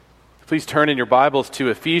Please turn in your Bibles to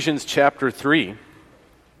Ephesians chapter 3.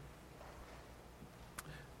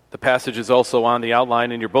 The passage is also on the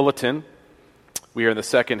outline in your bulletin. We are in the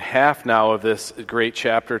second half now of this great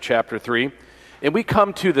chapter, chapter 3. And we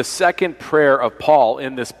come to the second prayer of Paul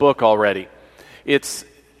in this book already. It's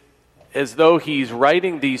as though he's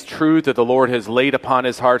writing these truths that the Lord has laid upon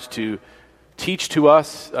his heart to teach to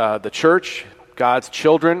us, the church, God's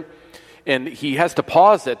children. And he has to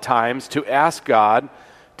pause at times to ask God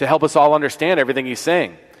to help us all understand everything he's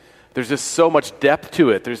saying. There's just so much depth to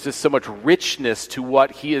it. There's just so much richness to what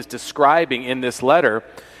he is describing in this letter.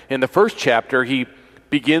 In the first chapter, he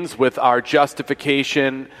begins with our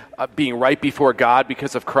justification, being right before God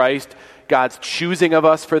because of Christ, God's choosing of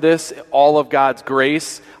us for this, all of God's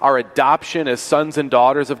grace, our adoption as sons and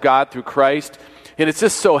daughters of God through Christ. And it's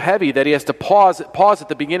just so heavy that he has to pause at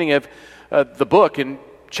the beginning of the book in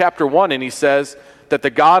chapter 1, and he says that the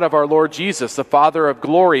God of our Lord Jesus, the Father of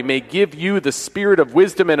glory, may give you the spirit of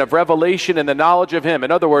wisdom and of revelation and the knowledge of him.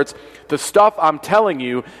 In other words, the stuff I'm telling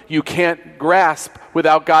you, you can't grasp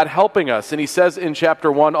without God helping us. And he says in chapter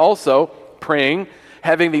 1 also, praying,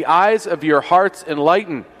 having the eyes of your hearts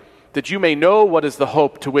enlightened, that you may know what is the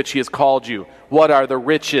hope to which he has called you, what are the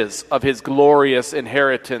riches of his glorious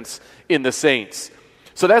inheritance in the saints.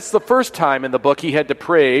 So that's the first time in the book he had to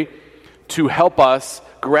pray to help us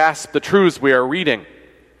grasp the truths we are reading.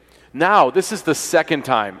 Now, this is the second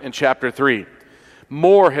time in chapter 3.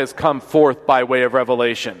 More has come forth by way of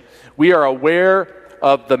revelation. We are aware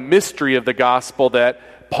of the mystery of the gospel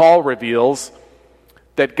that Paul reveals,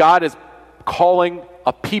 that God is calling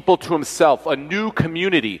a people to himself, a new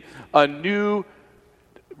community, a new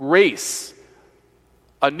race,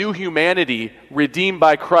 a new humanity redeemed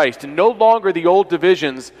by Christ. And no longer the old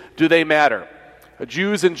divisions do they matter.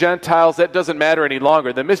 Jews and Gentiles, that doesn't matter any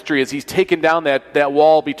longer. The mystery is he's taken down that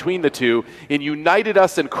wall between the two and united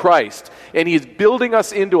us in Christ. And he's building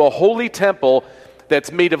us into a holy temple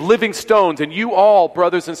that's made of living stones. And you all,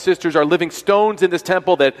 brothers and sisters, are living stones in this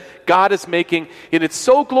temple that God is making. And it's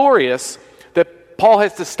so glorious that Paul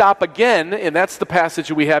has to stop again, and that's the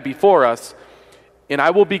passage we have before us. And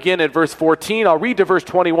I will begin at verse 14. I'll read to verse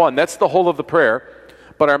 21. That's the whole of the prayer.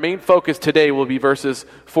 But our main focus today will be verses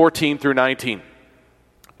 14 through 19.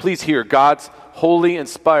 Please hear God's holy,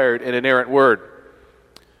 inspired, and inerrant word.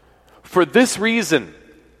 For this reason,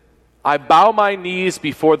 I bow my knees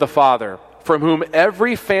before the Father, from whom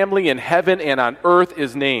every family in heaven and on earth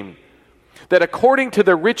is named, that according to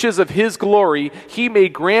the riches of his glory, he may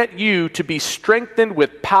grant you to be strengthened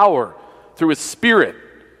with power through his Spirit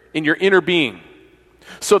in your inner being,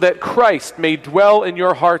 so that Christ may dwell in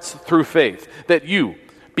your hearts through faith, that you,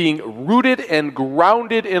 being rooted and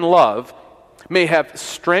grounded in love, may have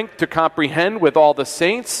strength to comprehend with all the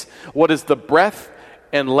saints what is the breadth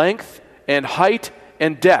and length and height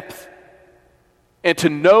and depth, and to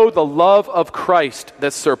know the love of Christ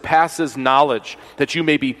that surpasses knowledge, that you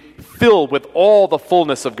may be filled with all the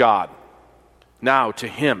fullness of God. Now to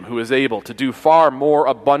him who is able to do far more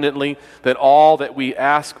abundantly than all that we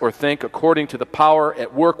ask or think, according to the power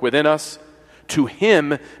at work within us, to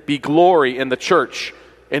him be glory in the church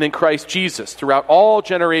and in Christ Jesus throughout all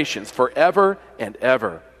generations, forever and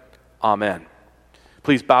ever. Amen.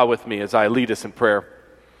 Please bow with me as I lead us in prayer.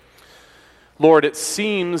 Lord, it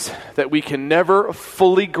seems that we can never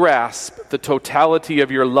fully grasp the totality of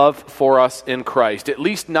your love for us in Christ, at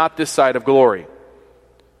least not this side of glory.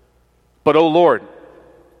 But, oh Lord,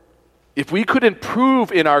 if we could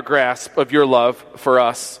improve in our grasp of your love for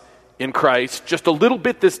us in Christ just a little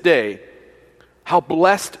bit this day, how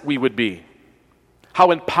blessed we would be.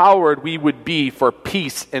 How empowered we would be for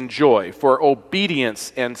peace and joy, for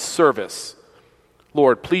obedience and service.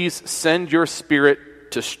 Lord, please send your Spirit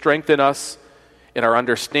to strengthen us in our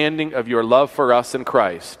understanding of your love for us in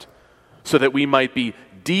Christ, so that we might be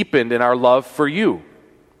deepened in our love for you.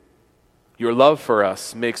 Your love for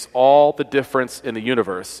us makes all the difference in the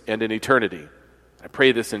universe and in eternity. I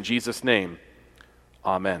pray this in Jesus' name.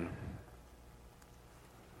 Amen.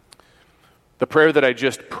 The prayer that I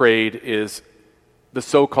just prayed is the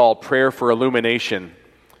so-called prayer for illumination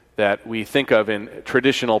that we think of in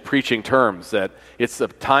traditional preaching terms, that it's the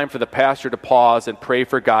time for the pastor to pause and pray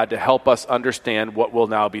for God to help us understand what will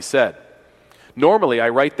now be said. Normally, I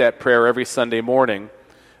write that prayer every Sunday morning.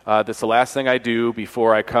 That's the last thing I do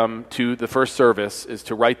before I come to the first service, is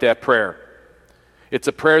to write that prayer. It's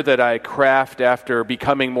a prayer that I craft after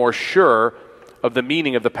becoming more sure of the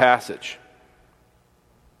meaning of the passage.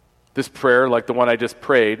 This prayer, like the one I just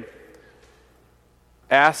prayed,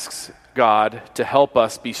 asks God to help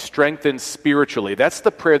us be strengthened spiritually. That's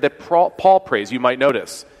the prayer that Paul prays, you might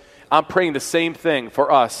notice. I'm praying the same thing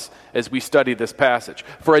for us as we study this passage,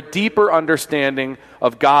 for a deeper understanding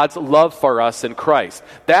of God's love for us in Christ.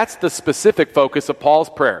 That's the specific focus of Paul's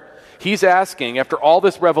prayer. He's asking, after all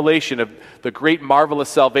this revelation of the great marvelous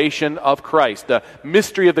salvation of Christ, the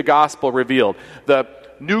mystery of the gospel revealed, the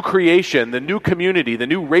new creation, the new community, the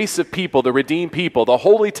new race of people, the redeemed people, the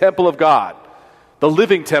holy temple of God, the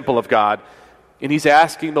living temple of God, and he's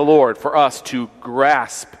asking the Lord for us to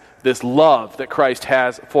grasp this love that Christ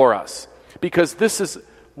has for us. Because this is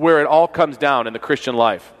where it all comes down in the Christian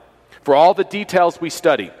life. For all the details we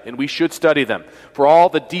study, and we should study them, for all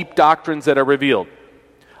the deep doctrines that are revealed,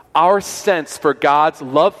 our sense for God's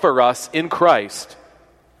love for us in Christ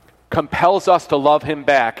compels us to love him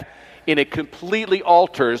back, and it completely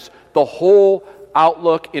alters the whole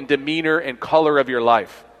outlook and demeanor and color of your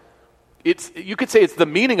life. You could say it's the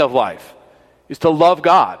meaning of life, is to love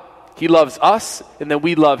God. He loves us, and then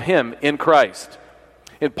we love him in Christ.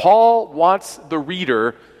 And Paul wants the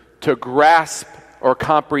reader to grasp or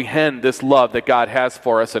comprehend this love that God has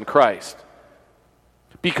for us in Christ.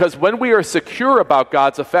 Because when we are secure about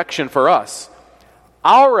God's affection for us,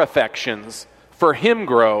 our affections for him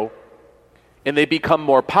grow, and they become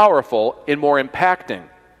more powerful and more impacting.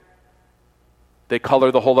 They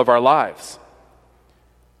color the whole of our lives.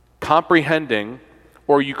 Comprehending,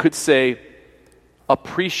 or you could say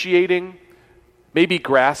appreciating, maybe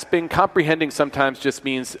grasping. Comprehending sometimes just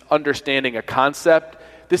means understanding a concept.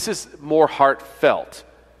 This is more heartfelt.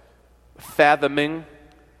 Fathoming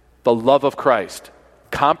the love of Christ.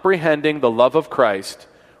 Comprehending the love of Christ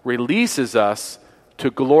releases us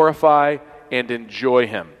to glorify and enjoy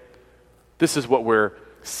him. This is what we're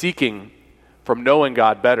seeking from knowing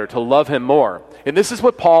God better, to love him more. And this is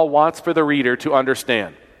what Paul wants for the reader to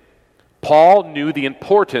understand. Paul knew the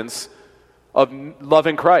importance of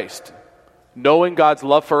loving Christ, knowing God's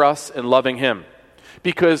love for us and loving him.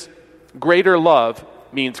 Because greater love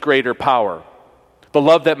means greater power. The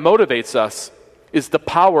love that motivates us is the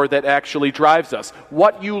power that actually drives us.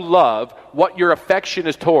 What you love, what your affection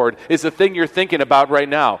is toward, is the thing you're thinking about right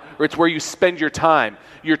now, or it's where you spend your time.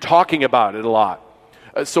 You're talking about it a lot.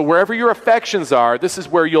 So wherever your affections are, this is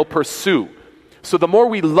where you'll pursue. So the more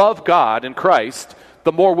we love God in Christ,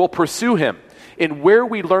 the more we'll pursue him. And where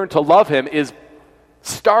we learn to love him is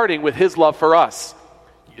starting with his love for us.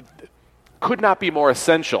 It could not be more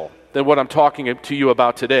essential than what I'm talking to you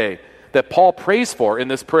about today, that Paul prays for in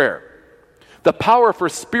this prayer. The power for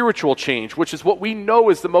spiritual change, which is what we know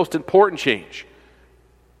is the most important change.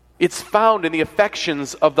 It's found in the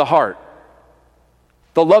affections of the heart.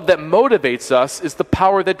 The love that motivates us is the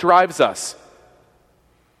power that drives us.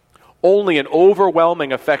 Only an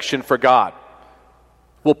overwhelming affection for God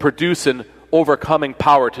will produce an overcoming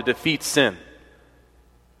power to defeat sin.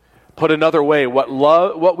 Put another way,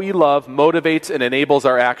 what we love motivates and enables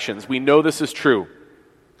our actions. We know this is true.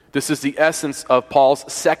 This is the essence of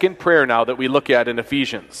Paul's second prayer now that we look at in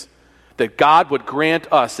Ephesians. That God would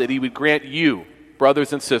grant us, that he would grant you,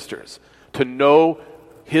 brothers and sisters, to know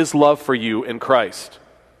his love for you in Christ.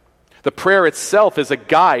 The prayer itself is a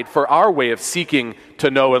guide for our way of seeking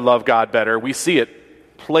to know and love God better. We see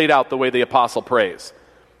it played out the way the apostle prays.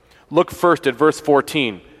 Look first at verse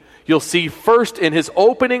 14. You'll see first in his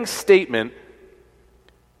opening statement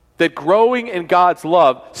that growing in God's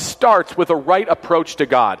love starts with a right approach to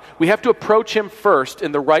God. We have to approach him first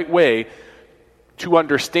in the right way to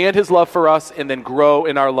understand his love for us and then grow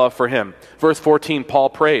in our love for him. Verse 14, Paul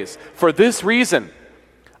prays, "For this reason,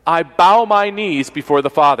 I bow my knees before the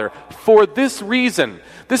Father." For this reason.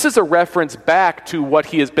 This is a reference back to what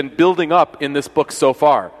he has been building up in this book so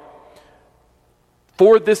far.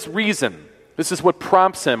 For this reason. This is what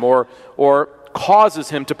prompts him or causes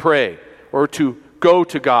him to pray or to go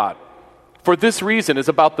to God. For this reason is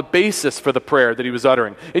about the basis for the prayer that he was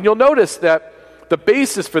uttering. And you'll notice that the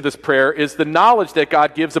basis for this prayer is the knowledge that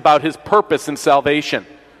God gives about his purpose in salvation.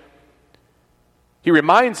 He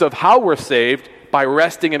reminds of how we're saved by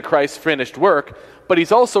resting in Christ's finished work, but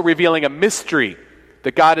he's also revealing a mystery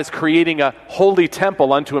that God is creating a holy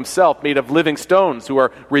temple unto himself made of living stones who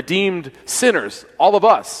are redeemed sinners, all of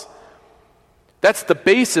us. That's the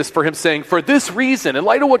basis for him saying, for this reason, in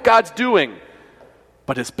light of what God's doing.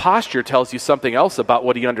 But his posture tells you something else about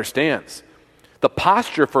what he understands. The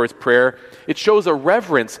posture for his prayer, it shows a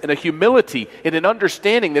reverence and a humility and an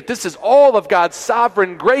understanding that this is all of God's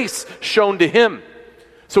sovereign grace shown to him.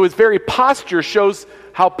 So his very posture shows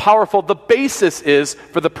how powerful the basis is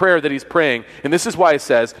for the prayer that he's praying. And this is why it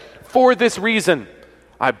says, for this reason,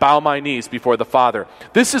 I bow my knees before the Father.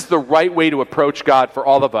 This is the right way to approach God for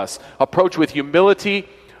all of us. Approach with humility,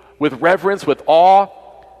 with reverence, with awe,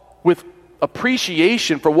 with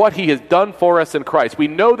appreciation for what he has done for us in Christ. We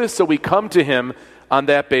know this, so we come to him on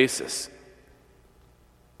that basis.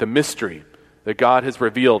 The mystery that God has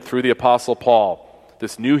revealed through the Apostle Paul,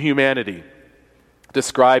 this new humanity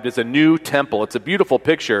described as a new temple. It's a beautiful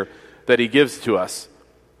picture that he gives to us.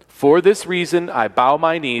 For this reason, I bow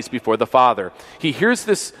my knees before the Father. He hears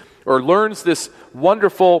this or learns this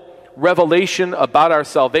wonderful revelation about our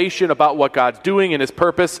salvation, about what God's doing and his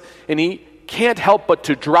purpose, and he can't help but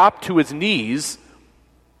to drop to his knees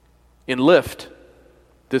and lift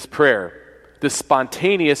this prayer. This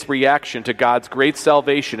spontaneous reaction to God's great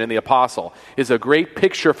salvation in the apostle is a great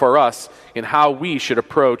picture for us in how we should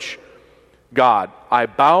approach God. I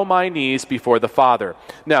bow my knees before the Father.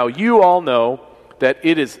 Now, you all know that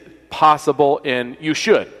it is possible, and you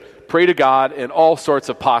should pray to God in all sorts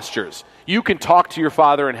of postures. You can talk to your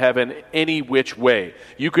Father in heaven any which way.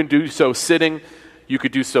 You can do so sitting, you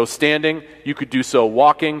could do so standing, you could do so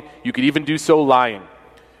walking, you could even do so lying.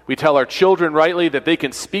 We tell our children rightly that they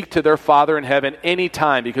can speak to their Father in heaven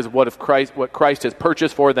anytime because of what Christ has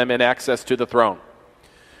purchased for them in access to the throne.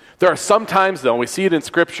 There are some times, though, and we see it in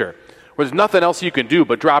Scripture, where there's nothing else you can do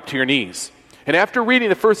but drop to your knees. And after reading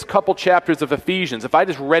the first couple chapters of Ephesians, if I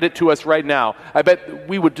just read it to us right now, I bet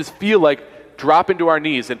we would just feel like dropping to our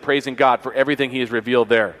knees and praising God for everything he has revealed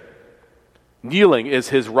there. Kneeling is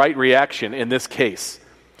his right reaction in this case.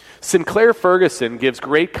 Sinclair Ferguson gives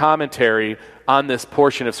great commentary on this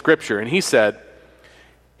portion of Scripture, and he said,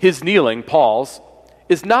 his kneeling, Paul's,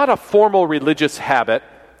 is not a formal religious habit,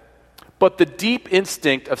 but the deep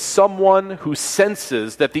instinct of someone who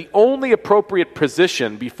senses that the only appropriate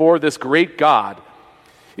position before this great God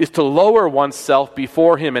is to lower oneself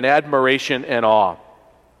before him in admiration and awe.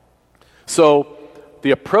 So,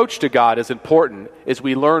 the approach to God is important as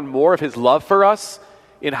we learn more of his love for us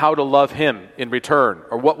in how to love him in return,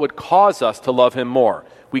 or what would cause us to love him more.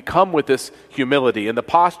 We come with this humility, and the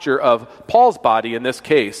posture of Paul's body in this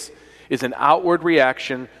case is an outward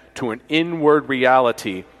reaction to an inward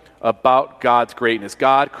reality about God's greatness,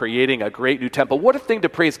 God creating a great new temple. What a thing to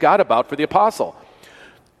praise God about for the apostle.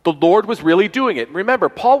 The Lord was really doing it. Remember,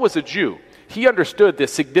 Paul was a Jew. He understood the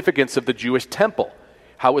significance of the Jewish temple,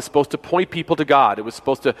 how it was supposed to point people to God. It was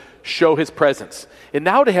supposed to show his presence. And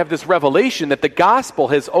now to have this revelation that the gospel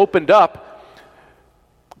has opened up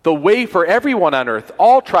the way for everyone on earth,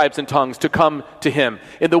 all tribes and tongues, to come to him.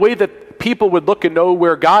 And the way that people would look and know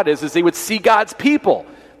where God is they would see God's people.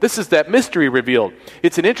 This is that mystery revealed.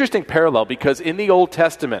 It's an interesting parallel because in the Old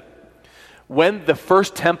Testament, when the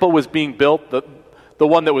first temple was being built, the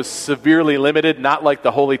one that was severely limited, not like the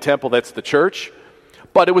Holy Temple that's the church,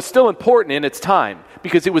 but it was still important in its time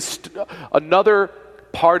because it was another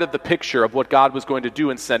part of the picture of what God was going to do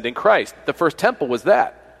in sending Christ. The first temple was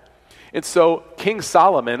that. And so King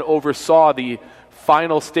Solomon oversaw the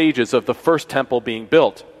final stages of the first temple being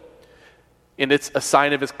built. And it's a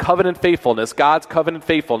sign of his covenant faithfulness, God's covenant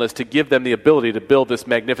faithfulness, to give them the ability to build this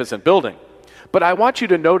magnificent building. But I want you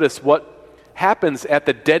to notice what happens at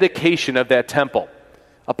the dedication of that temple.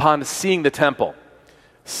 Upon seeing the temple,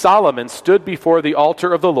 Solomon stood before the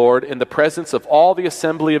altar of the Lord in the presence of all the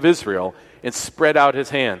assembly of Israel and spread out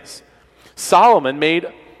his hands. Solomon made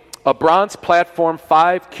a bronze platform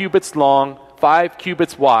 5 cubits long, 5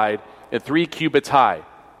 cubits wide, and 3 cubits high,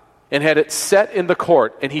 and had it set in the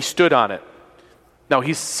court, and he stood on it. Now,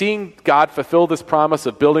 he's seeing God fulfill this promise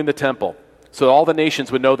of building the temple so all the nations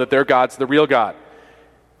would know that their God's the real God.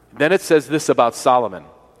 Then it says this about Solomon.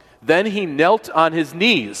 Then he knelt on his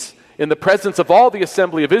knees in the presence of all the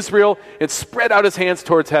assembly of Israel and spread out his hands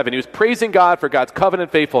towards heaven. He was praising God for God's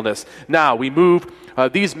covenant faithfulness. Now, we move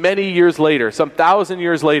these many years later, some 1,000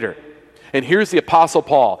 years later, and here's the Apostle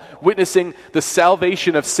Paul witnessing the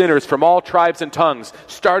salvation of sinners from all tribes and tongues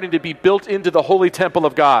starting to be built into the holy temple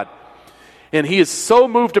of God. And he is so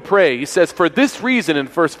moved to pray. He says, for this reason in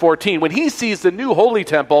verse 14, when he sees the new holy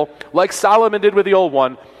temple, like Solomon did with the old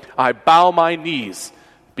one, I bow my knees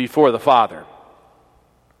before the Father.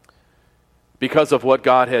 Because of what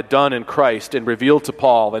God had done in Christ and revealed to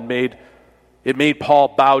Paul, and it made Paul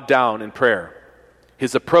bow down in prayer.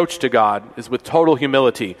 His approach to God is with total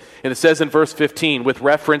humility. And it says in verse 15, with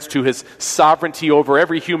reference to his sovereignty over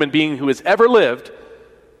every human being who has ever lived,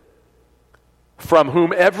 from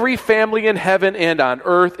whom every family in heaven and on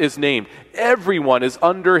earth is named. Everyone is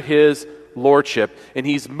under his lordship, and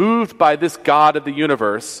he's moved by this God of the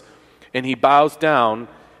universe, and he bows down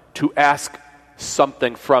to ask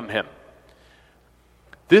something from him.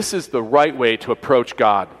 This is the right way to approach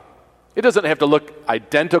God. It doesn't have to look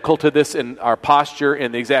identical to this in our posture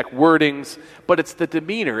and the exact wordings, but it's the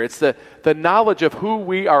demeanor, it's the knowledge of who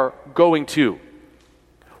we are going to.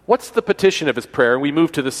 What's the petition of his prayer? And we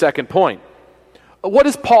move to the second point. What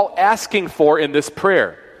is Paul asking for in this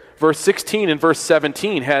prayer? Verse 16 and verse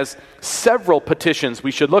 17 has several petitions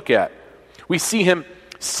we should look at. We see him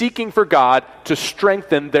seeking for God to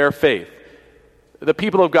strengthen their faith. The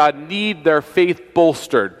people of God need their faith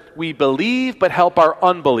bolstered. We believe but help our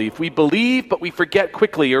unbelief. We believe but we forget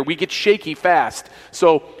quickly, or we get shaky fast.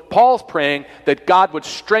 So Paul's praying that God would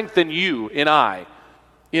strengthen you and I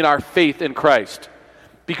in our faith in Christ,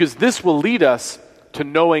 because this will lead us to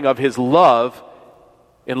knowing of his love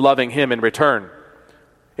and loving him in return.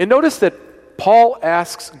 And notice that Paul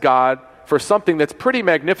asks God for something that's pretty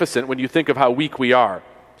magnificent when you think of how weak we are.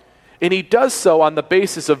 And he does so on the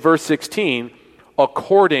basis of verse 16,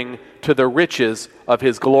 according to the riches of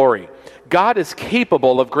his glory. God is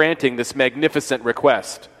capable of granting this magnificent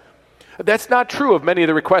request. That's not true of many of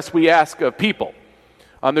the requests we ask of people.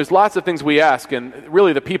 There's lots of things we ask, and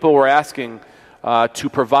really the people we're asking to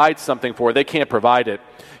provide something for, they can't provide it.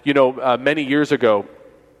 You know, many years ago,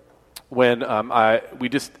 when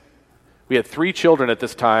we had 3 children at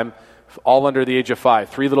this time, all under the age of 5,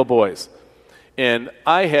 3 little boys. And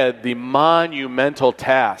I had the monumental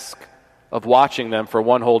task of watching them for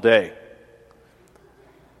one whole day.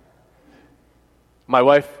 My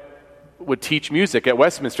wife would teach music at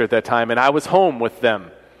Westminster at that time, and I was home with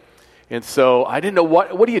them. And so I didn't know,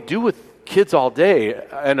 what do you do with kids all day?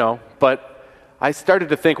 I know, but I started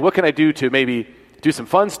to think, what can I do to maybe do some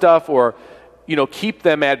fun stuff, or keep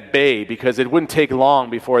them at bay, because it wouldn't take long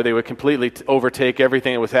before they would completely overtake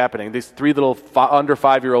everything that was happening. These 3 little under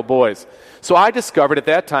 5-year-old boys. So I discovered at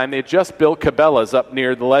that time they had just built Cabela's up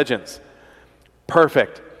near the Legends.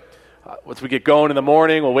 Perfect. Once we get going in the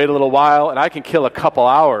morning, we'll wait a little while, and I can kill a couple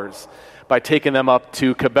hours by taking them up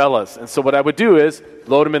to Cabela's. And so what I would do is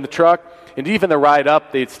load them in the truck, and even the ride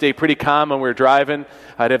up, they'd stay pretty calm when we were driving.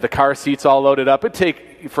 I'd have the car seats all loaded up. It'd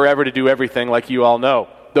take forever to do everything, like you all know.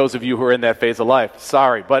 Those of you who are in that phase of life,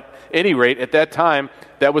 sorry. But at any rate, at that time,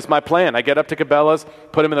 that was my plan. I get up to Cabela's,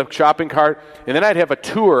 put them in the shopping cart, and then I'd have a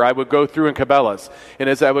tour I would go through in Cabela's. And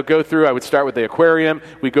as I would go through, I would start with the aquarium.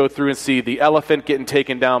 We'd go through and see the elephant getting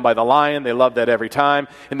taken down by the lion. They love that every time.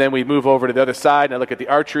 And then we'd move over to the other side, and I'd look at the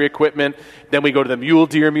archery equipment. Then we go to the Mule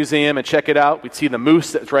Deer Museum and check it out. We'd see the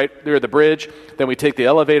moose that's right there at the bridge. Then we'd take the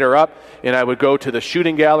elevator up, and I would go to the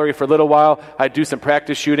shooting gallery for a little while. I'd do some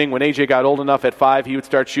practice shooting. When AJ got old enough at 5, he would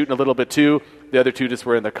start shooting a little bit too. The other 2 just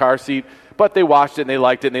were in the car seat. But they watched it, and they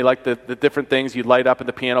liked it, and they liked the different things. You'd light up in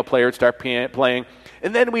the piano player and start playing.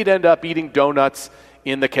 And then we'd end up eating donuts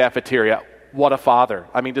in the cafeteria. What a father.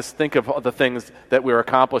 I mean, just think of all the things that were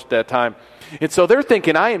accomplished at that time. And so they're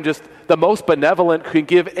thinking I am just the most benevolent, can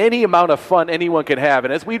give any amount of fun anyone can have.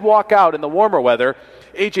 And as we'd walk out in the warmer weather,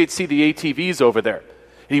 AJ'd see the ATVs over there.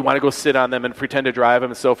 And he'd want to go sit on them and pretend to drive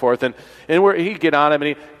them and so forth. And he'd get on them,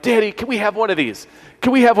 and Daddy, can we have one of these?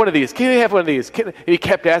 Can we have one of these? Can we have one of these? And he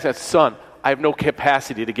kept asking, son, I have no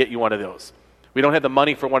capacity to get you one of those. We don't have the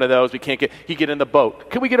money for one of those. He'd get in the boat.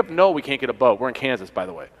 Can we get a, no, we can't get a boat. We're in Kansas, by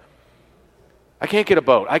the way. I can't get a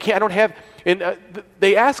boat. I don't have, and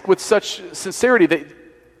they ask with such sincerity that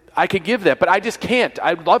I could give that, but I just can't.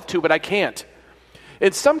 I'd love to, but I can't.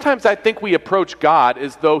 And sometimes I think we approach God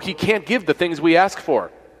as though he can't give the things we ask for.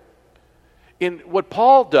 And what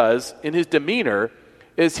Paul does in his demeanor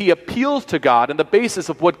is he appeals to God on the basis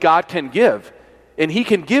of what God can give. And he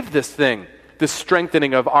can give this thing, this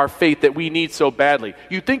strengthening of our faith that we need so badly.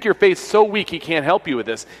 You think your faith's so weak he can't help you with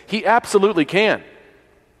this. He absolutely can.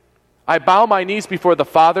 I bow my knees before the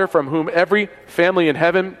Father, from whom every family in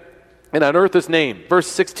heaven and on earth is named. Verse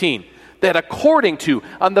 16, that according to,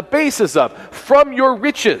 on the basis of, from your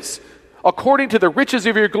riches, according to the riches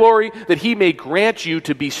of your glory, that he may grant you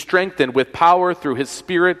to be strengthened with power through his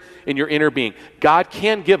Spirit in your inner being. God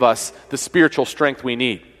can give us the spiritual strength we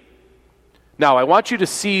need. Now, I want you to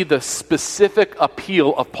see the specific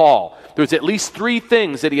appeal of Paul. There's at least 3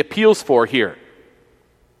 things that he appeals for here.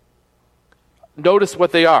 Notice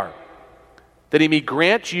what they are. That he may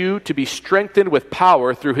grant you to be strengthened with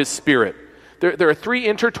power through his Spirit. There are 3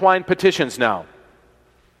 intertwined petitions now.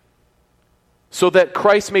 So that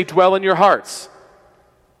Christ may dwell in your hearts,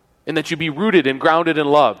 and that you be rooted and grounded in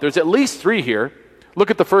love. There's at least 3 here.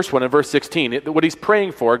 Look at the first one in verse 16. What he's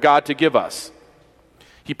praying for God to give us.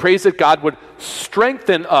 He prays that God would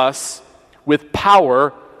strengthen us with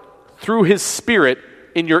power through his Spirit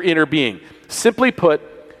in your inner being. Simply put,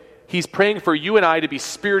 he's praying for you and I to be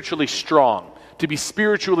spiritually strong, to be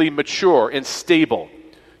spiritually mature and stable,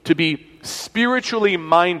 to be spiritually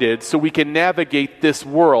minded so we can navigate this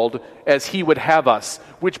world as he would have us,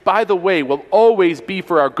 which, by the way, will always be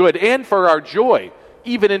for our good and for our joy,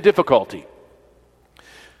 even in difficulty.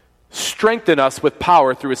 Strengthen us with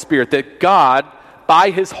power through his Spirit, that God,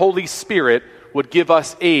 by his Holy Spirit, would give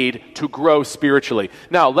us aid to grow spiritually.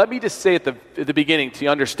 Now, let me just say at the beginning to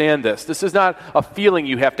understand this. This is not a feeling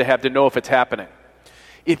you have to know if it's happening.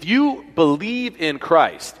 If you believe in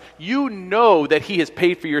Christ, you know that he has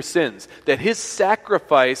paid for your sins, that his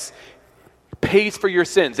sacrifice pays for your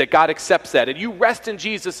sins, that God accepts that, and you rest in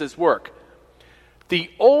Jesus' work. The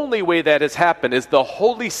only way that has happened is the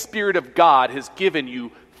Holy Spirit of God has given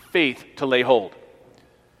you faith to lay hold.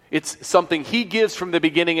 It's something he gives from the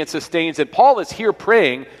beginning and sustains, and Paul is here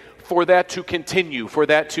praying for that to continue, for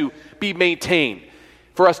that to be maintained,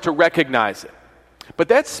 for us to recognize it. But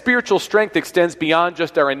that spiritual strength extends beyond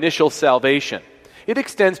just our initial salvation. It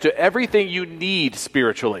extends to everything you need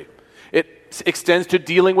spiritually. It extends to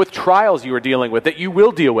dealing with trials you are dealing with, that you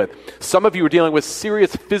will deal with. Some of you are dealing with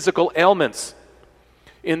serious physical ailments.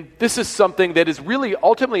 And this is something that is really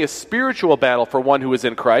ultimately a spiritual battle for one who is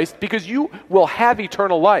in Christ, because you will have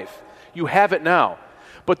eternal life. You have it now.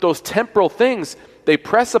 But those temporal things, they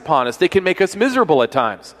press upon us. They can make us miserable at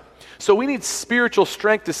times. So we need spiritual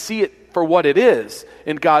strength to see it for what it is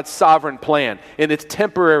in God's sovereign plan, in its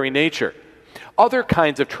temporary nature. Other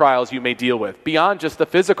kinds of trials you may deal with, beyond just the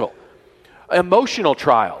physical. Emotional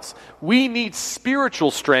trials. We need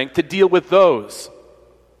spiritual strength to deal with those.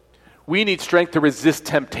 We need strength to resist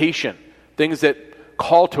temptation, things that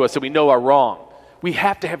call to us that we know are wrong. We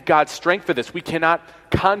have to have God's strength for this. We cannot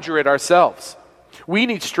conjure it ourselves. We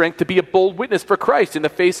need strength to be a bold witness for Christ in the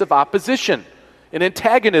face of opposition and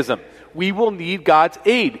antagonism. We will need God's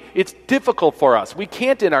aid. It's difficult for us. We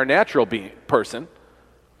can't in our natural person.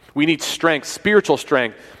 We need strength, spiritual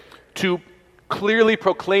strength, to clearly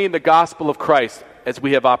proclaim the gospel of Christ as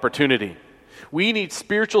we have opportunity. We need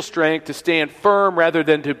spiritual strength to stand firm rather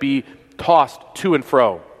than to be tossed to and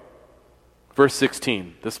fro. Verse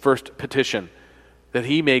 16, this first petition, that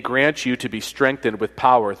he may grant you to be strengthened with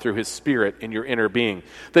power through his Spirit in your inner being.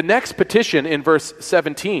 The next petition in verse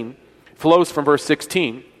 17 flows from verse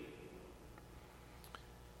 16,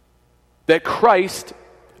 that Christ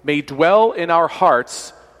may dwell in our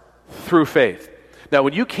hearts through faith. Now,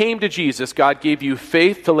 when you came to Jesus, God gave you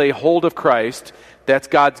faith to lay hold of Christ. That's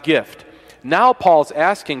God's gift. Now Paul's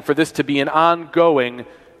asking for this to be an ongoing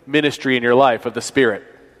ministry in your life of the Spirit.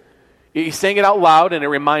 He's saying it out loud, and it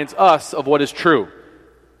reminds us of what is true.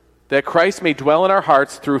 That Christ may dwell in our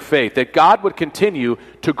hearts through faith. That God would continue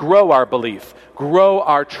to grow our belief, grow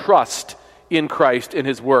our trust in Christ and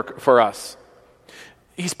his work for us.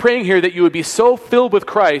 He's praying here that you would be so filled with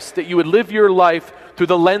Christ that you would live your life through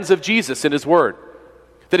the lens of Jesus and his word.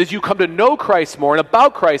 That as you come to know Christ more and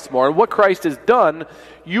about Christ more and what Christ has done,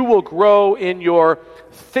 you will grow in your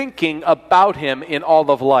thinking about him in all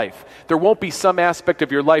of life. There won't be some aspect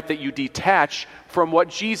of your life that you detach from what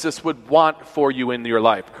Jesus would want for you in your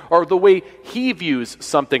life, or the way he views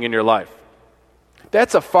something in your life.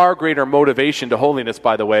 That's a far greater motivation to holiness,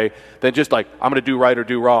 by the way, than just like, I'm going to do right or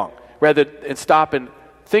do wrong. Rather, and stop and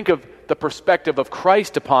think of the perspective of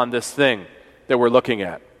Christ upon this thing that we're looking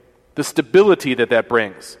at. The stability that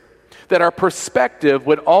brings. That our perspective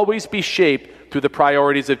would always be shaped through the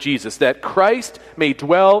priorities of Jesus. That Christ may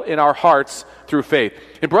dwell in our hearts through faith.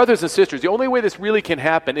 And brothers and sisters, the only way this really can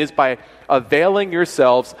happen is by availing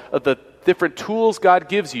yourselves of the different tools God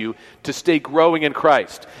gives you to stay growing in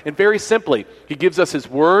Christ. And very simply, he gives us his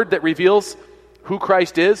word that reveals who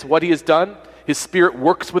Christ is, what he has done. His Spirit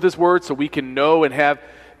works with his word so we can know and have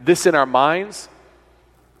this in our minds.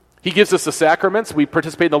 He gives us the sacraments. We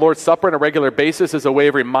participate in the Lord's Supper on a regular basis as a way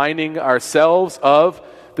of reminding ourselves of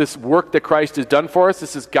this work that Christ has done for us.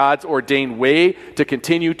 This is God's ordained way to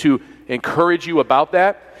continue to encourage you about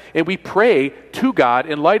that. And we pray to God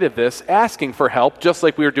in light of this, asking for help, just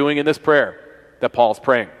like we are doing in this prayer that Paul's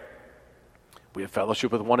praying. We have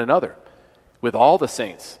fellowship with one another, with all the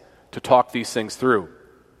saints, to talk these things through.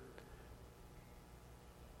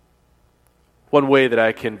 One way that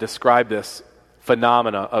I can describe this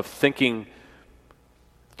phenomena of thinking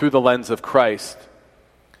through the lens of Christ,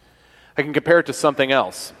 I can compare it to something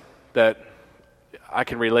else that I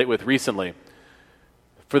can relate with recently.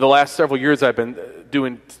 For the last several years, I've been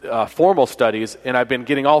doing formal studies, and I've been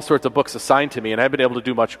getting all sorts of books assigned to me, and I've been able to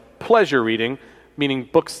do much pleasure reading, meaning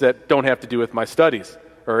books that don't have to do with my studies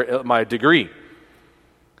or my degree.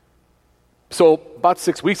 So about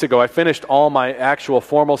 6 weeks ago, I finished all my actual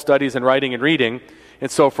formal studies in writing and reading. And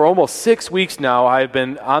so for almost 6 weeks now, I've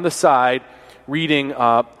been on the side reading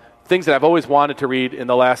things that I've always wanted to read in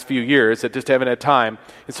the last few years that just haven't had time.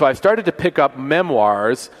 And so I've started to pick up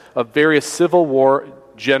memoirs of various Civil War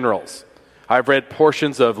generals. I've read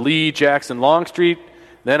portions of Lee, Jackson, Longstreet.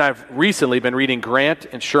 Then I've recently been reading Grant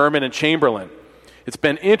and Sherman and Chamberlain. It's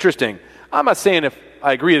been interesting. I'm not saying if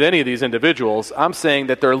I agree with any of these individuals. I'm saying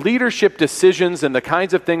that their leadership decisions and the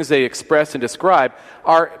kinds of things they express and describe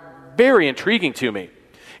are very intriguing to me.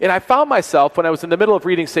 And I found myself, when I was in the middle of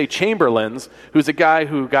reading, say, Chamberlain's, who's a guy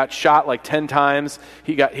who got shot like 10 times.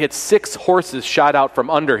 He had 6 horses shot out from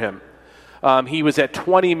under him. He was at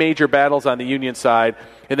 20 major battles on the Union side.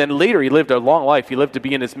 And then later, he lived a long life. He lived to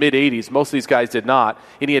be in his mid-80s. Most of these guys did not.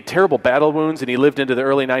 And he had terrible battle wounds, and he lived into the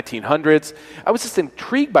early 1900s. I was just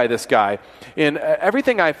intrigued by this guy. And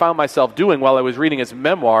everything I found myself doing while I was reading his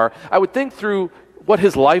memoir, I would think through what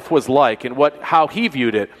his life was like and how he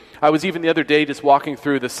viewed it. I was even the other day just walking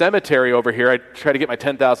through the cemetery over here. I try to get my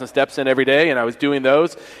 10,000 steps in every day, and I was doing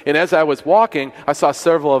those. And as I was walking, I saw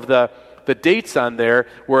several of the dates on there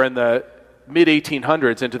were in the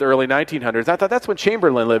mid-1800s into the early 1900s. I thought that's when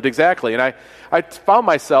Chamberlain lived, exactly. And I found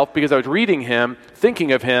myself, because I was reading him,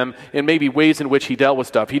 thinking of him in maybe ways in which he dealt with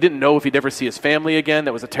stuff. He didn't know if he'd ever see his family again.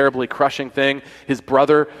 That was a terribly crushing thing. His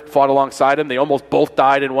brother fought alongside him. They almost both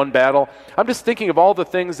died in one battle. I'm just thinking of all the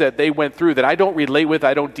things that they went through that I don't relate with,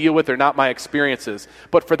 I don't deal with, they're not my experiences.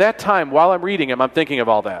 But for that time, while I'm reading him, I'm thinking of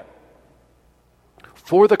all that.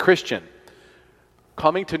 For the Christian,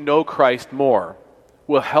 coming to know Christ more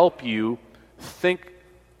will help you think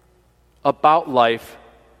about life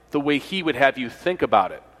the way he would have you think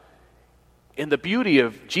about it. And the beauty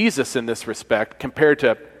of Jesus in this respect, compared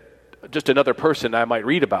to just another person I might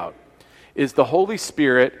read about, is the Holy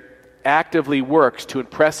Spirit actively works to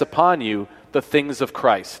impress upon you the things of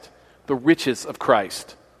Christ, the riches of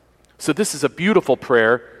Christ. So this is a beautiful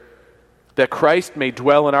prayer, that Christ may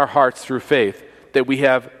dwell in our hearts through faith, that we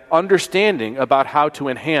have understanding about how to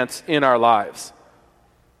enhance in our lives.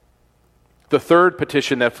 The third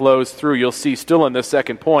petition that flows through, you'll see still in this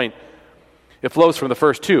second point, it flows from the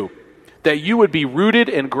first two, that you would be rooted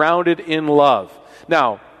and grounded in love.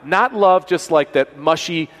 Now, not love just like that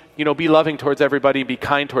mushy, be loving towards everybody and be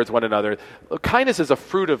kind towards one another. Kindness is a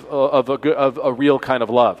fruit of a real kind of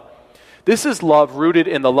love. This is love rooted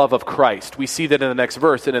in the love of Christ. We see that in the next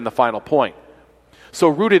verse and in the final point. So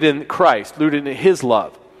rooted in Christ, rooted in his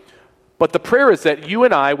love. But the prayer is that you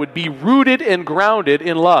and I would be rooted and grounded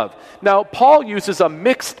in love. Now, Paul uses a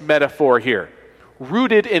mixed metaphor here.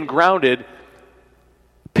 Rooted and grounded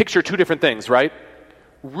picture two different things, right?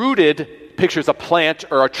 Rooted pictures a plant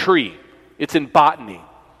or a tree. It's in botany.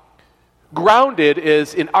 Grounded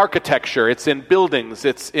is in architecture. It's in buildings.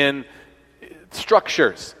 It's in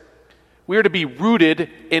structures. We are to be rooted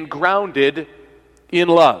and grounded in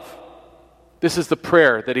love. This is the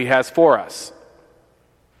prayer that he has for us.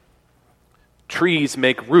 Trees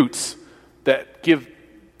make roots that give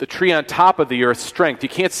the tree on top of the earth strength. You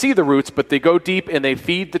can't see the roots, but they go deep and they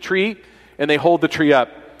feed the tree and they hold the tree up.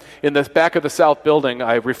 In the back of the South building,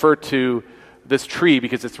 I refer to this tree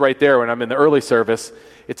because it's right there when I'm in the early service.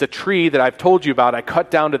 It's a tree that I've told you about. I cut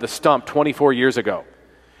down to the stump 24 years ago.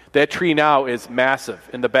 That tree now is massive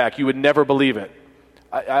in the back. You would never believe it.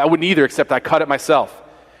 I wouldn't either, except I cut it myself.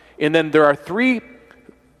 And then there are three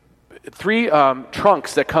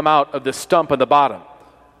trunks that come out of the stump on the bottom.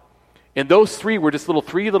 And those three were just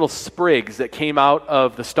three little sprigs that came out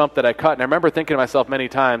of the stump that I cut. And I remember thinking to myself many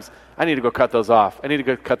times, I need to go cut those off.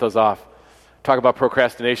 Talk about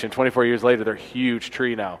procrastination. 24 years later, they're a huge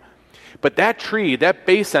tree now. But that tree, that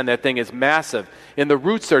base on that thing is massive, and the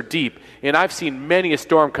roots are deep. And I've seen many a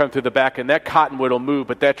storm come through the back, and that cottonwood will move,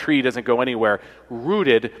 but that tree doesn't go anywhere.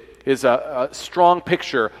 Rooted is a strong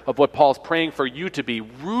picture of what Paul's praying for you to be,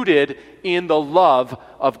 rooted in the love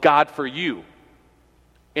of God for you.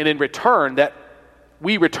 And in return, that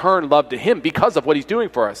we return love to him because of what he's doing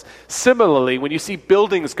for us. Similarly, when you see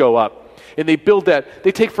buildings go up, and they build that,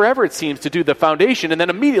 they take forever, it seems, to do the foundation, and then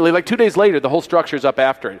immediately, like 2 days later, the whole structure's up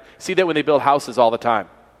after it. See that when they build houses all the time.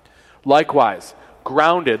 Likewise,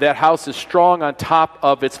 grounded, that house is strong on top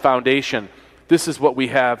of its foundation. This is what we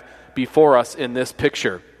have before us in this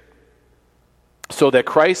picture. So that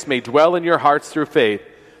Christ may dwell in your hearts through faith,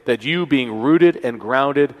 that you being rooted and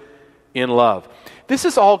grounded in love. This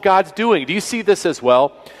is all God's doing. Do you see this as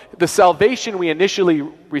well? The salvation we initially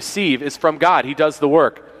receive is from God. He does the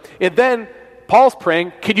work. And then Paul's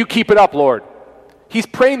praying, can you keep it up, Lord? He's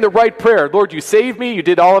praying the right prayer. Lord, you saved me. You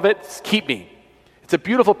did all of it. Keep me. It's a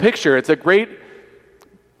beautiful picture. It's a great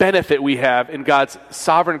benefit we have in God's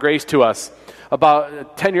sovereign grace to us.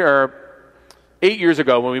 About 8 years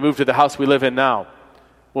ago when we moved to the house we live in now,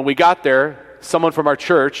 when we got there, someone from our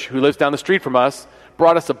church who lives down the street from us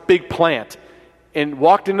brought us a big plant and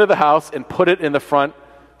walked into the house and put it in the front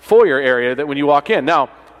foyer area that when you walk in. Now,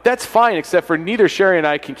 that's fine, except for neither Sherry and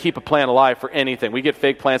I can keep a plant alive for anything. We get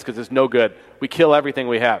fake plants because it's no good. We kill everything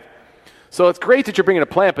we have. So it's great that you're bringing a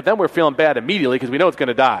plant, but then we're feeling bad immediately because we know it's going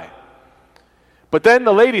to die. But then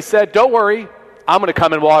the lady said, don't worry, I'm going to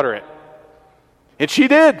come and water it. And she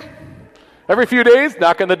did. Every few days,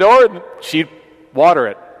 knock on the door, and she'd water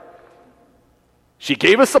it. She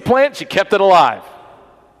gave us a plant, she kept it alive.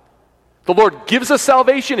 The Lord gives us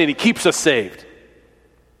salvation, and he keeps us saved.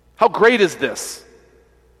 How great is this?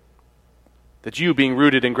 That you, being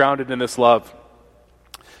rooted and grounded in this love.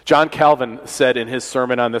 John Calvin said in his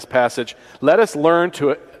sermon on this passage, let us learn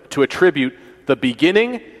to attribute the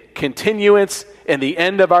beginning, continuance, and the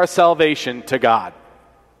end of our salvation to God.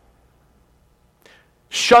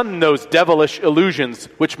 Shun those devilish illusions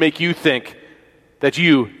which make you think that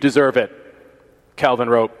you deserve it, Calvin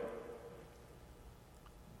wrote.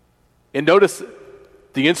 And notice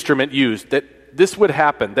the instrument used, that this would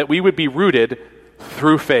happen, that we would be rooted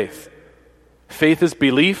through faith. Faith is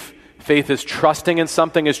belief. Faith is trusting in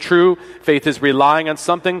something is true. Faith is relying on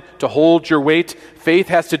something to hold your weight. Faith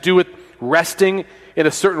has to do with resting in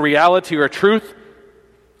a certain reality or truth.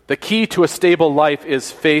 The key to a stable life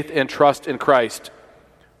is faith and trust in Christ,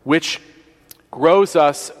 which grows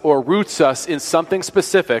us or roots us in something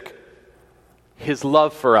specific, his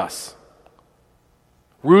love for us.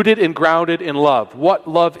 Rooted and grounded in love. What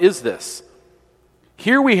love is this?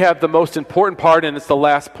 Here we have the most important part, and it's the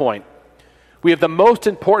last point. We have the most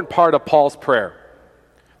important part of Paul's prayer.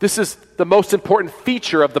 This is the most important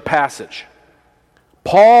feature of the passage.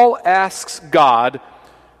 Paul asks God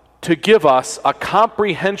to give us a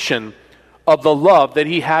comprehension of the love that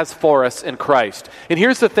he has for us in Christ. And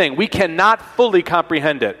here's the thing, we cannot fully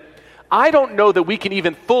comprehend it. I don't know that we can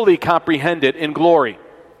even fully comprehend it in glory.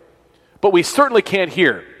 But we certainly can't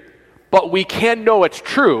hear. But we can know it's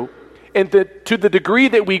true, and that to the degree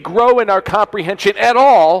that we grow in our comprehension at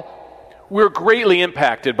all, we're greatly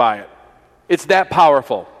impacted by it. It's that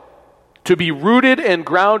powerful. To be rooted and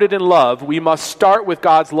grounded in love, we must start with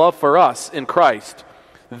God's love for us in Christ.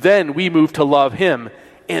 Then we move to love him,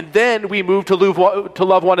 and then we move to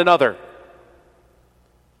love one another.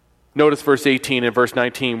 Notice verse 18 and verse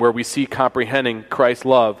 19, where we see comprehending Christ's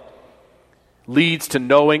love leads to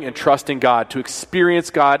knowing and trusting God, to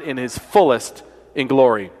experience God in his fullest in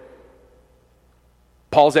glory.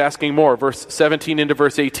 Paul's asking more, verse 17 into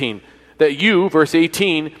verse 18, that you, verse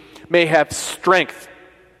 18, may have strength,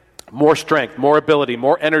 more ability,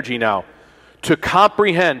 more energy now, to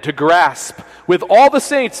comprehend, to grasp with all the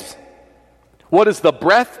saints what is the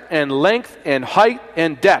breadth and length and height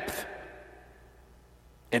and depth,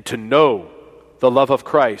 and to know the love of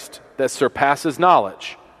Christ that surpasses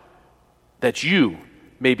knowledge, that you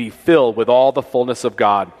may be filled with all the fullness of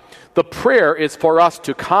God. The prayer is for us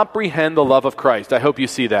to comprehend the love of Christ. I hope you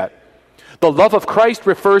see that. The love of Christ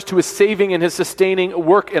refers to his saving and his sustaining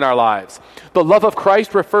work in our lives. The love of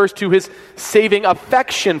Christ refers to his saving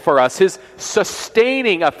affection for us, his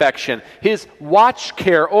sustaining affection, his watch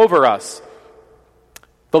care over us.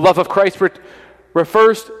 The love of Christ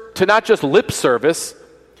refers to not just lip service,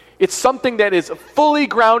 it's something that is fully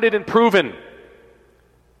grounded and proven.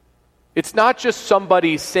 It's not just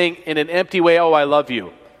somebody saying in an empty way, oh, I love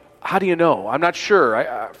you. How do you know? I'm not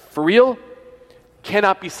sure. For real?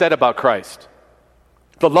 Cannot be said about Christ.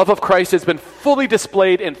 The love of Christ has been fully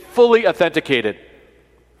displayed and fully authenticated.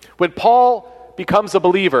 When Paul becomes a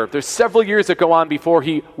believer, there's several years that go on before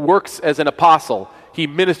he works as an apostle. He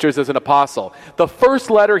ministers as an apostle. The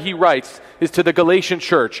first letter he writes is to the Galatian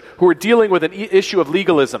church, who are dealing with an issue of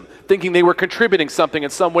legalism, thinking they were contributing something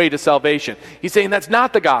in some way to salvation. He's saying that's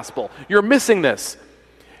not the gospel. You're missing this.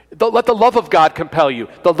 Let the love of God compel you.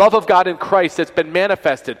 The love of God in Christ that's been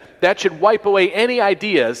manifested. That should wipe away any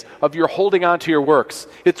ideas of your holding on to your works.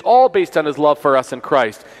 It's all based on his love for us in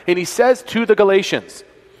Christ. And he says to the Galatians,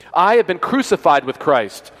 I have been crucified with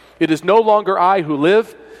Christ. It is no longer I who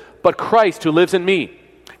live, but Christ who lives in me.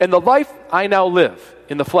 And the life I now live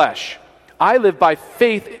in the flesh, I live by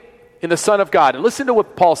faith in the Son of God. And listen to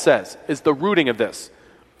what Paul says is the rooting of this.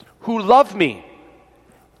 Who loved me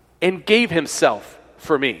and gave himself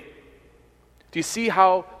for me. Do you see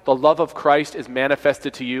how the love of Christ is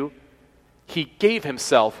manifested to you? He gave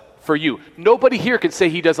himself for you. Nobody here can say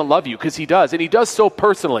he doesn't love you, because he does, and he does so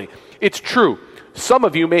personally. It's true. Some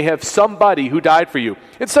of you may have somebody who died for you.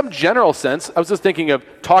 In some general sense, I was just thinking of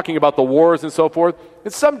talking about the wars and so forth. In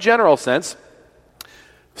some general sense,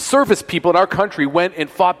 service people in our country went and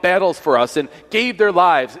fought battles for us and gave their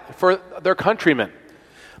lives for their countrymen.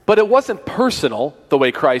 But it wasn't personal the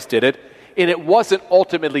way Christ did it, and it wasn't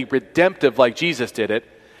ultimately redemptive like Jesus did it.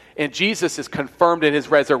 And Jesus is confirmed in his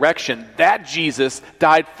resurrection. That Jesus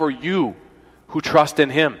died for you who trust in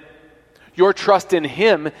him. Your trust in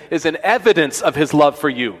him is an evidence of his love for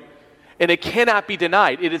you. And it cannot be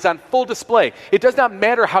denied. It is on full display. It does not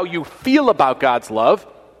matter how you feel about God's love.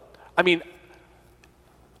 I mean,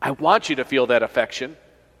 I want you to feel that affection,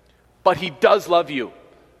 but he does love you,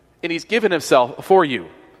 and he's given himself for you.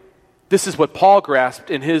 This is what Paul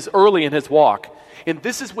grasped early in his walk. And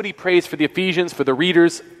this is what he prays for the Ephesians, for the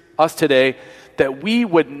readers, us today, that we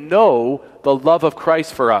would know the love of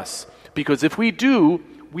Christ for us. Because if we do,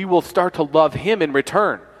 we will start to love him in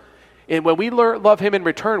return. And when we love him in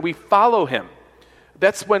return, we follow him.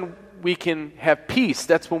 That's when we can have peace.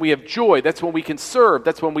 That's when we have joy. That's when we can serve.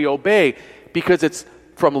 That's when we obey. Because it's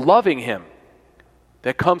from loving him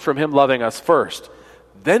that comes from him loving us first.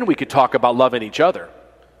 Then we could talk about loving each other.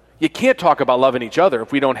 You can't talk about loving each other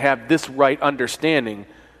if we don't have this right understanding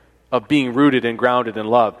of being rooted and grounded in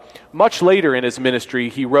love. Much later in his ministry,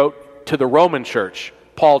 he wrote to the Roman church,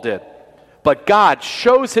 Paul did, "But God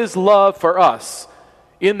shows his love for us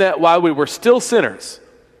in that while we were still sinners,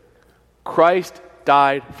 Christ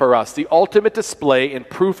died for us." The ultimate display and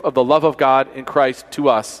proof of the love of God in Christ to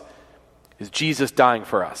us is Jesus dying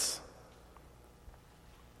for us.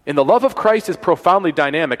 And the love of Christ is profoundly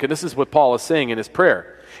dynamic, and this is what Paul is saying in his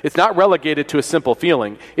prayer. It's not relegated to a simple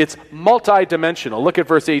feeling. It's multidimensional. Look at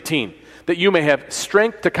verse 18. That you may have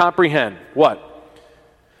strength to comprehend. What?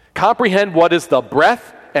 Comprehend what is the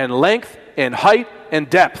breadth and length and height and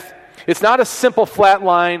depth. It's not a simple flat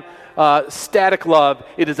line, static love.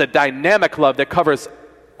 It is a dynamic love that covers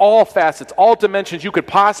all facets, all dimensions you could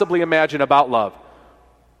possibly imagine about love.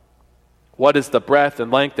 What is the breadth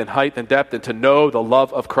and length and height and depth? And to know the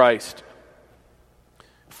love of Christ.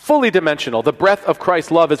 Fully dimensional. The breadth of Christ's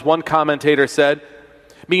love, as one commentator said,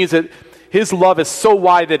 means that his love is so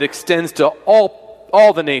wide that it extends to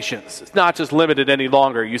all the nations. It's not just limited any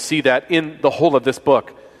longer. You see that in the whole of this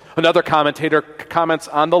book. Another commentator comments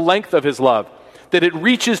on the length of his love, that it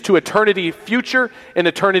reaches to eternity future and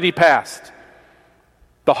eternity past.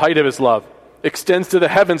 The height of his love extends to the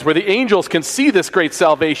heavens where the angels can see this great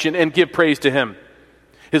salvation and give praise to him.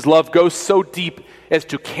 His love goes so deep as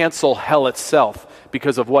to cancel hell itself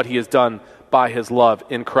because of what he has done by his love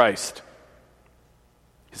in Christ.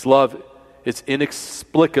 His love is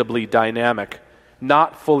inexplicably dynamic,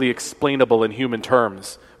 not fully explainable in human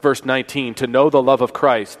terms. Verse 19, to know the love of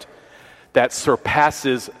Christ that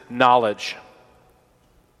surpasses knowledge.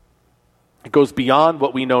 It goes beyond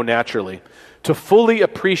what we know naturally. To fully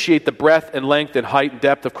appreciate the breadth and length and height and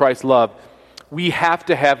depth of Christ's love, we have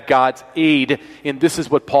to have God's aid, and this is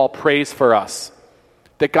what Paul prays for us,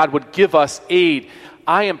 that God would give us aid.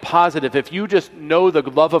 I am positive if you just know the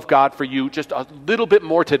love of God for you just a little bit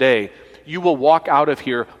more today, you will walk out of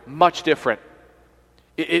here much different.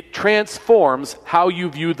 It transforms how you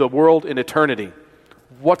view the world in eternity.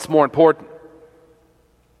 What's more important?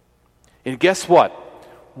 And guess what?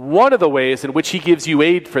 One of the ways in which he gives you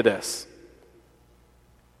aid for this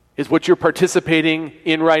is what you're participating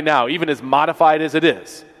in right now, even as modified as it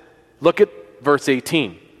is. Look at verse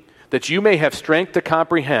 18. That you may have strength to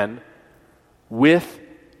comprehend with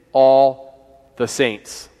all the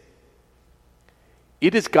saints.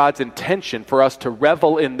 It is God's intention for us to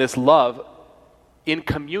revel in this love in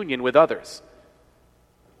communion with others.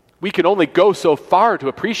 We can only go so far to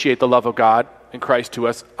appreciate the love of God and Christ to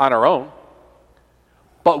us on our own.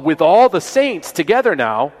 But with all the saints together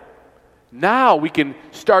now we can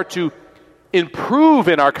start to improve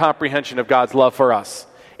in our comprehension of God's love for us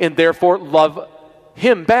and therefore love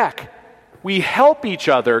him back. We help each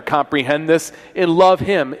other comprehend this and love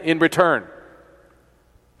him in return.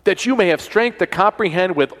 That you may have strength to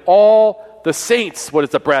comprehend with all the saints what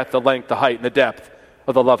is the breadth, the length, the height, and the depth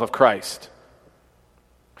of the love of Christ.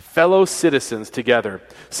 Fellow citizens together.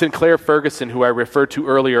 Sinclair Ferguson, who I referred to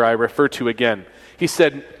earlier, I refer to again. He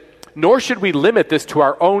said, nor should we limit this to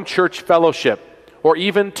our own church fellowship or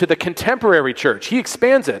even to the contemporary church. He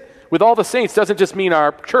expands it. With all the saints doesn't just mean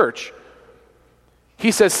our church.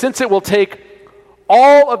 He says, since it will take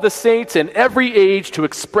all of the saints in every age to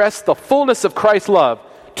express the fullness of Christ's love,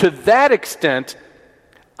 to that extent,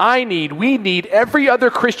 we need every other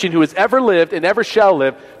Christian who has ever lived and ever shall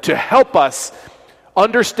live to help us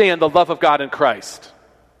understand the love of God in Christ.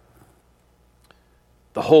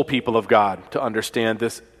 The whole people of God to understand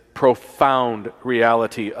this profound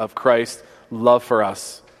reality of Christ's love for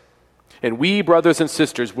us. And we, brothers and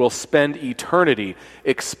sisters, will spend eternity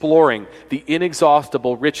exploring the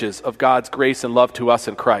inexhaustible riches of God's grace and love to us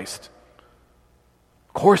in Christ.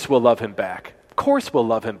 Of course we'll love him back. Of course we'll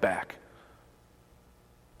love him back.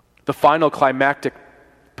 The final climactic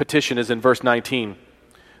petition is in verse 19.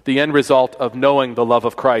 The end result of knowing the love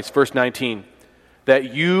of Christ. Verse 19.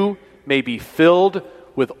 That you may be filled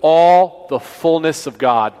with all the fullness of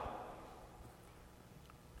God.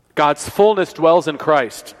 God's fullness dwells in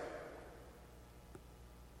Christ.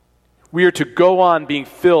 We are to go on being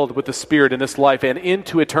filled with the Spirit in this life and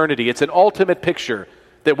into eternity. It's an ultimate picture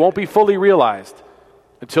that won't be fully realized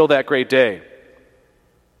until that great day.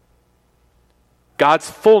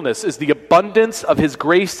 God's fullness is the abundance of His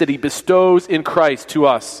grace that He bestows in Christ to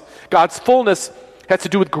us. God's fullness has to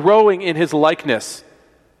do with growing in His likeness.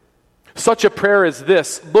 Such a prayer as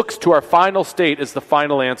this looks to our final state as the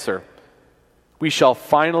final answer. We shall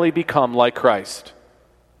finally become like Christ.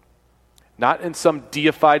 Not in some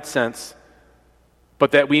deified sense,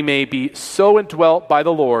 but that we may be so indwelt by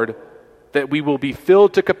the Lord that we will be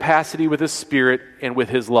filled to capacity with His Spirit and with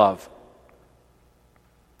His love.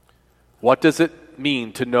 What does it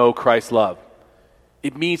mean to know Christ's love?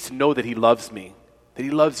 It means to know that He loves me, that He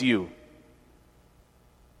loves you.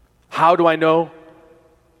 How do I know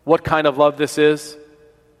what kind of love this is?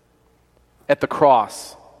 At the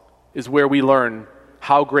cross is where we learn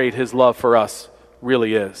how great His love for us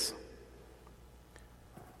really is.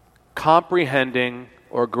 Comprehending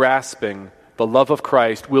or grasping the love of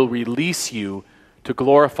Christ will release you to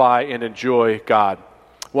glorify and enjoy God.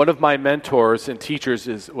 One of my mentors and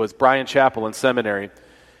teachers was Brian Chappell in seminary,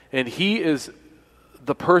 and he is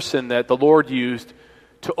the person that the Lord used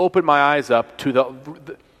to open my eyes up to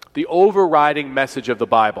the overriding message of the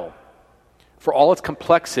Bible. For all its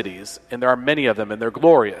complexities, and there are many of them, and they're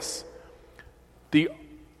glorious, the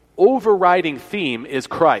overriding theme is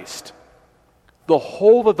Christ. The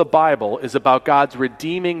whole of the Bible is about God's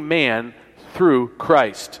redeeming man through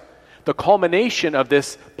Christ. The culmination of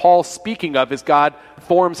this, Paul speaking of, is God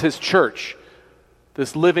forms His church,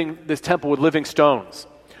 this temple with living stones.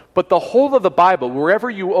 But the whole of the Bible, wherever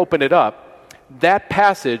you open it up, that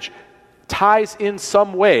passage ties in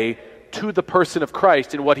some way to the person of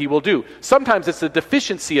Christ and what He will do. Sometimes it's the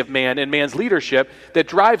deficiency of man and man's leadership that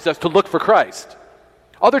drives us to look for Christ.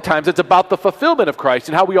 Other times it's about the fulfillment of Christ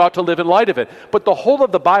and how we ought to live in light of it. But the whole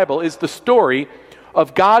of the Bible is the story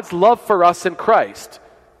of God's love for us in Christ.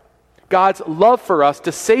 God's love for us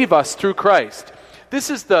to save us through Christ. This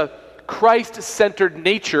is the Christ-centered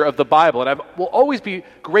nature of the Bible. And I will always be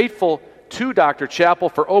grateful to Dr. Chappell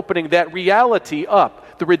for opening that reality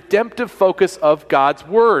up, the redemptive focus of God's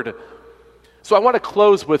Word. So I want to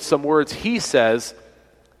close with some words he says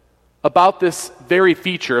about this very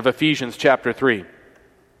feature of Ephesians chapter 3.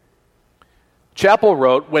 Chappell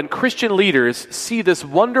wrote, "When Christian leaders see this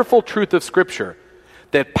wonderful truth of Scripture,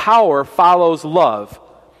 that power follows love,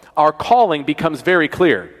 our calling becomes very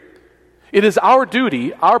clear. It is our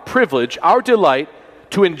duty, our privilege, our delight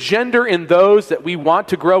to engender in those that we want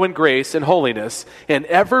to grow in grace and holiness an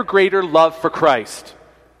ever greater love for Christ."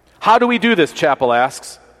 How do we do this, Chappell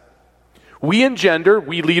asks? We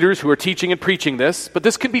leaders who are teaching and preaching this, but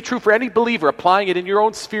this can be true for any believer applying it in your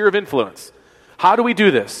own sphere of influence. How do we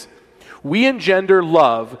do this? We engender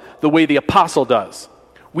love the way the apostle does.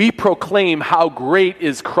 We proclaim how great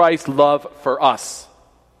is Christ's love for us.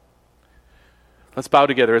 Let's bow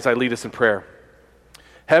together as I lead us in prayer.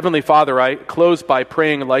 Heavenly Father, I close by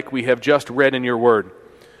praying like we have just read in your word,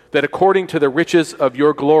 that according to the riches of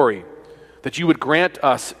your glory, that you would grant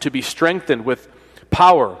us to be strengthened with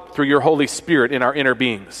power through your Holy Spirit in our inner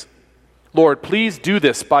beings. Lord, please do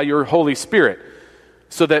this by your Holy Spirit,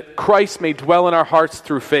 so that Christ may dwell in our hearts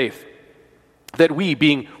through faith, that we,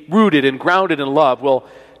 being rooted and grounded in love, will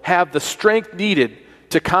have the strength needed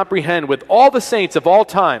to comprehend with all the saints of all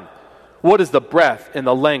time what is the breadth and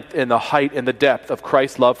the length and the height and the depth of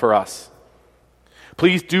Christ's love for us.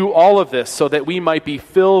 Please do all of this so that we might be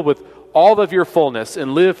filled with all of your fullness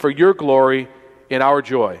and live for your glory and our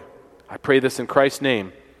joy. I pray this in Christ's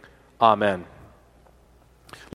name. Amen.